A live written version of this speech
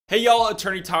Hey y'all,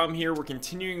 Attorney Tom here. We're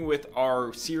continuing with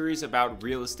our series about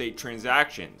real estate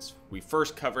transactions. We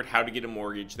first covered how to get a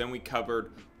mortgage, then we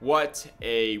covered what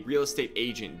a real estate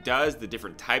agent does, the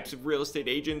different types of real estate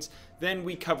agents, then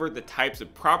we covered the types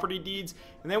of property deeds,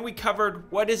 and then we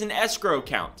covered what is an escrow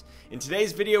account. In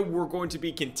today's video, we're going to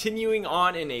be continuing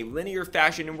on in a linear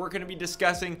fashion, and we're going to be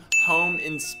discussing home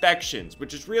inspections,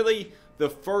 which is really the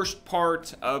first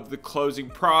part of the closing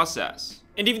process.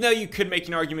 And even though you could make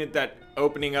an argument that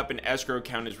opening up an escrow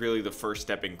account is really the first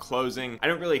step in closing, I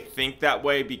don't really think that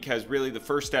way, because really the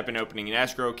first step in opening an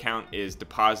escrow account is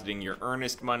depositing your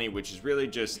earnest money, which is really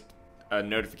just a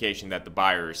notification that the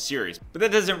buyer is serious. But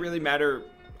that doesn't really matter.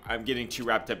 I'm getting too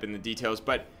wrapped up in the details,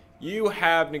 but you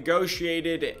have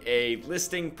negotiated a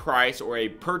listing price or a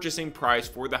purchasing price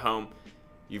for the home.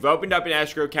 You've opened up an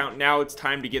escrow account. Now it's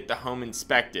time to get the home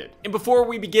inspected. And before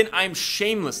we begin, I'm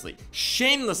shamelessly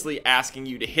asking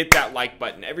you to hit that like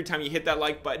button. Every time you hit that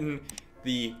like button,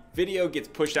 the video gets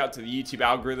pushed out to the YouTube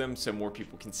algorithm so more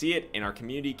people can see it and our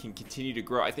community can continue to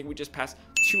grow. I think we just passed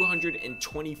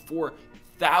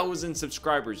 224,000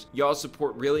 subscribers. Y'all's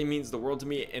support really means the world to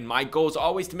me, and my goal is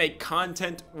always to make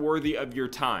content worthy of your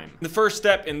time. The first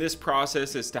step in this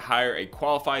process is to hire a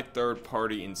qualified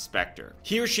third-party inspector.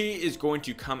 He or she is going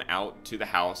to come out to the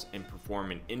house and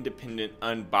perform an independent,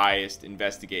 unbiased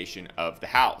investigation of the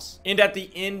house. And at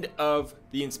the end of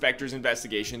the inspector's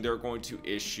investigation, they're going to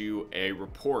issue a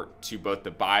report to both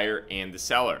the buyer and the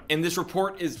seller. And this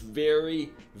report is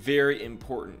very, very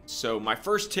important. So my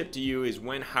first tip to you is,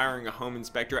 when hiring a home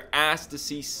inspector, ask to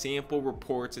see sample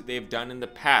reports that they've done in the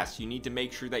past. You need to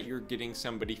make sure that you're getting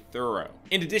somebody thorough.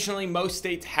 And additionally, most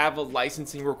states have a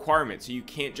licensing requirement, so you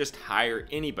can't just hire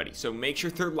anybody. So make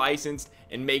sure they're licensed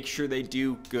and make sure they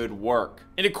do good work.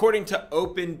 And according to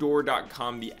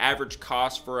opendoor.com, the average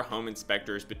cost for a home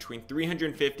inspector is between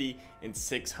 $350 and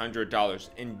 $600.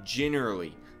 And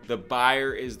generally, the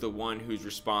buyer is the one who's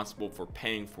responsible for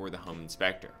paying for the home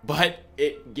inspector. But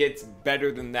it gets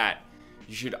better than that.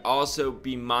 You should also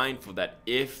be mindful that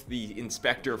if the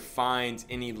inspector finds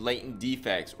any latent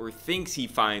defects, or thinks he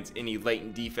finds any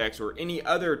latent defects, or any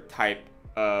other type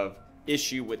of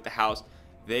issue with the house,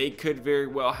 they could very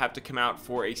well have to come out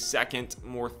for a second,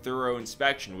 more thorough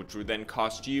inspection, which would then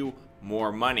cost you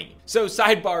more money. So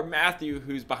sidebar, Matthew,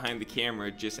 who's behind the camera,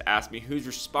 just asked me who's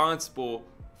responsible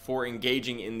for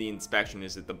engaging in the inspection.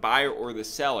 Is it the buyer or the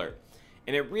seller?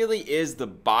 And it really is the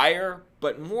buyer,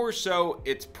 but more so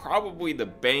it's probably the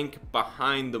bank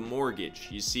behind the mortgage.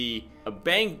 You see, a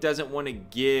bank doesn't want to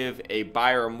give a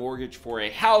buyer a mortgage for a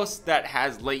house that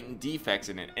has latent defects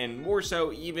in it. And more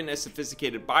so, even a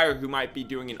sophisticated buyer who might be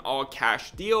doing an all cash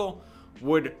deal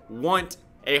would want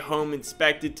a home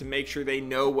inspected to make sure they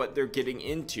know what they're getting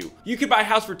into. You could buy a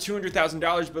house for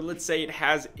 $200,000, but let's say it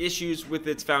has issues with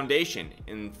its foundation,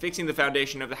 and fixing the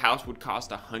foundation of the house would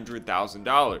cost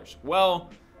 $100,000.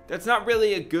 Well, that's not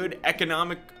really a good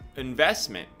economic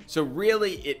investment. So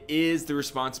really, it is the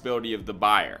responsibility of the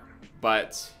buyer.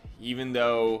 But even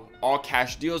though all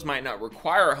cash deals might not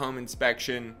require a home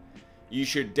inspection, you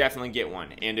should definitely get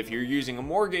one. And if you're using a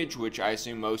mortgage, which I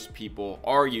assume most people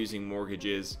are using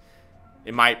mortgages,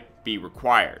 it might be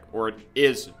required, or it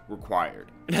is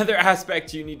required. Another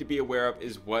aspect you need to be aware of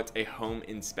is what a home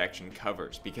inspection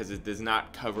covers, because it does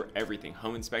not cover everything.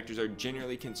 Home inspectors are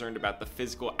generally concerned about the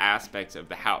physical aspects of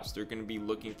the house. They're going to be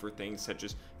looking for things such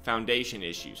as foundation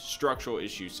issues, structural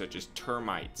issues such as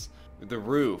termites, the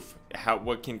roof,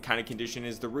 what kind of condition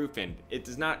is the roof in. It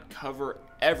does not cover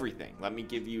everything. Let me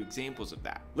give you examples of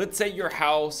that. Let's say your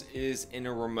house is in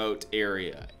a remote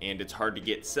area and it's hard to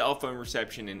get cell phone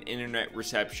reception and internet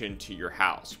reception to your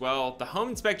house. Well, the home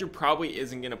inspector probably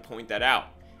isn't going to point that out.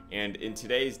 And in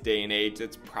today's day and age,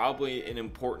 that's probably an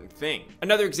important thing.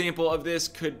 Another example of this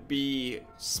could be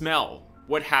smell.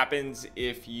 What happens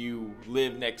if you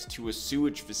live next to a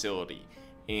sewage facility,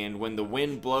 and when the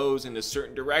wind blows in a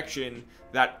certain direction,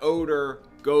 that odor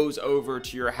goes over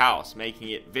to your house,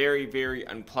 making it very, very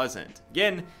unpleasant?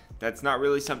 Again, that's not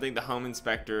really something the home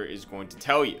inspector is going to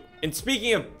tell you. And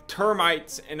speaking of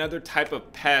termites and other type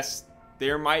of pests,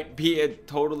 there might be a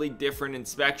totally different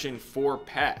inspection for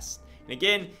pests. And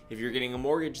again, if you're getting a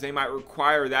mortgage, they might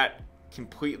require that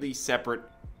completely separate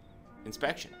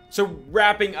inspection. So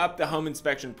wrapping up the home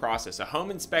inspection process, a home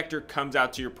inspector comes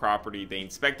out to your property, they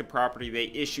inspect the property, they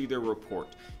issue their report.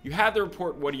 You have the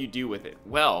report, what do you do with it?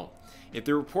 Well, if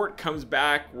the report comes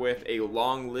back with a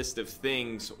long list of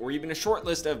things, or even a short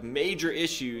list of major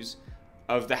issues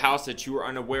of the house that you were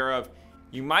unaware of,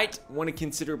 you might want to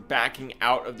consider backing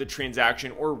out of the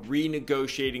transaction or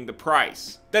renegotiating the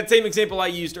price. That same example I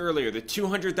used earlier, the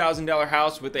 $200,000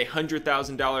 house with a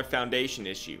 $100,000 foundation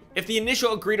issue. If the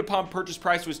initial agreed upon purchase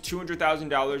price was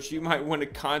 $200,000, you might want to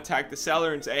contact the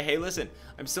seller and say, hey, listen,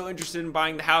 I'm still interested in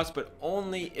buying the house, but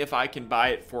only if I can buy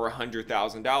it for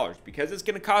 $100,000, because it's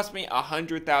going to cost me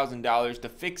 $100,000 to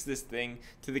fix this thing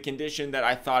to the condition that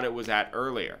I thought it was at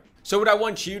earlier. So what I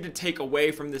want you to take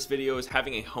away from this video is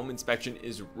having a home inspection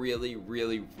is really,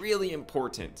 really, really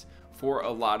important for a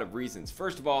lot of reasons.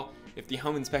 First of all, if the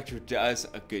home inspector does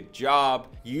a good job,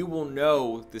 you will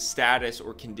know the status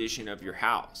or condition of your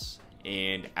house.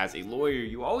 And as a lawyer,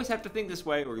 you always have to think this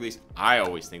way, or at least I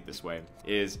always think this way,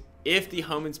 is if the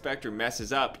home inspector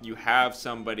messes up, you have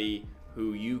somebody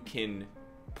who you can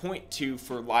point to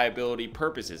for liability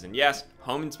purposes. And yes,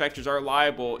 home inspectors are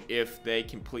liable if they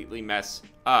completely mess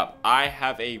up. I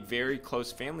have a very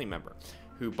close family member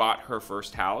who bought her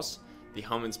first house. The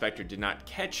home inspector did not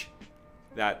catch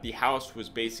that the house was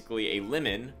basically a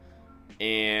lemon,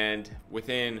 and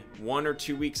within 1 or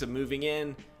 2 weeks of moving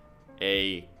in,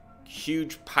 a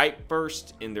huge pipe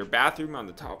burst in their bathroom on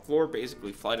the top floor,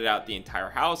 basically flooded out the entire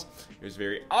house. It was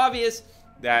very obvious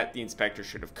that the inspector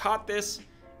should have caught this,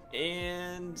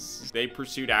 and they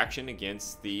pursued action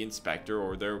against the inspector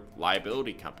or their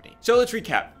liability company. So let's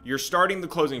recap. You're starting the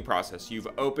closing process. You've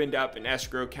opened up an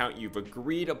escrow account. You've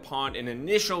agreed upon an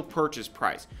initial purchase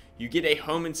price. You get a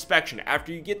home inspection.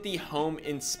 After you get the home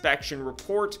inspection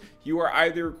report, you are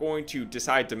either going to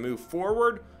decide to move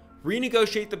forward,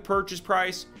 renegotiate the purchase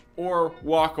price, or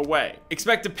walk away.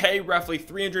 Expect to pay roughly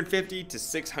 $350 to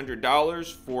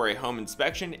 $600 for a home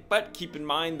inspection, but keep in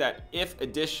mind that if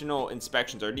additional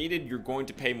inspections are needed, you're going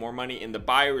to pay more money and the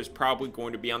buyer is probably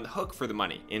going to be on the hook for the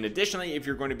money. And additionally, if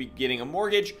you're going to be getting a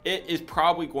mortgage, it is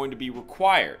probably going to be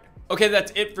required. Okay,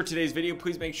 that's it for today's video.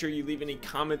 Please make sure you leave any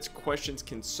comments, questions,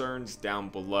 concerns down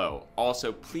below.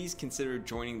 Also, please consider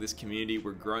joining this community.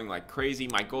 We're growing like crazy.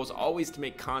 My goal is always to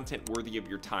make content worthy of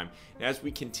your time. And as we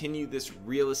continue this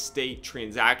real estate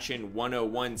transaction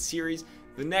 101 series,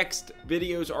 the next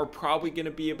videos are probably going to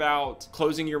be about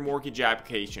closing your mortgage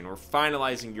application or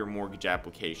finalizing your mortgage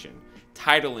application,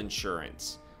 title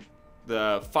insurance,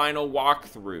 the final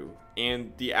walkthrough,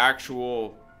 and the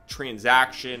actual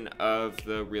transaction of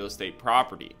the real estate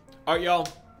property. All right, y'all,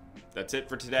 that's it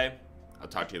for today. I'll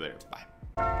talk to you later. Bye.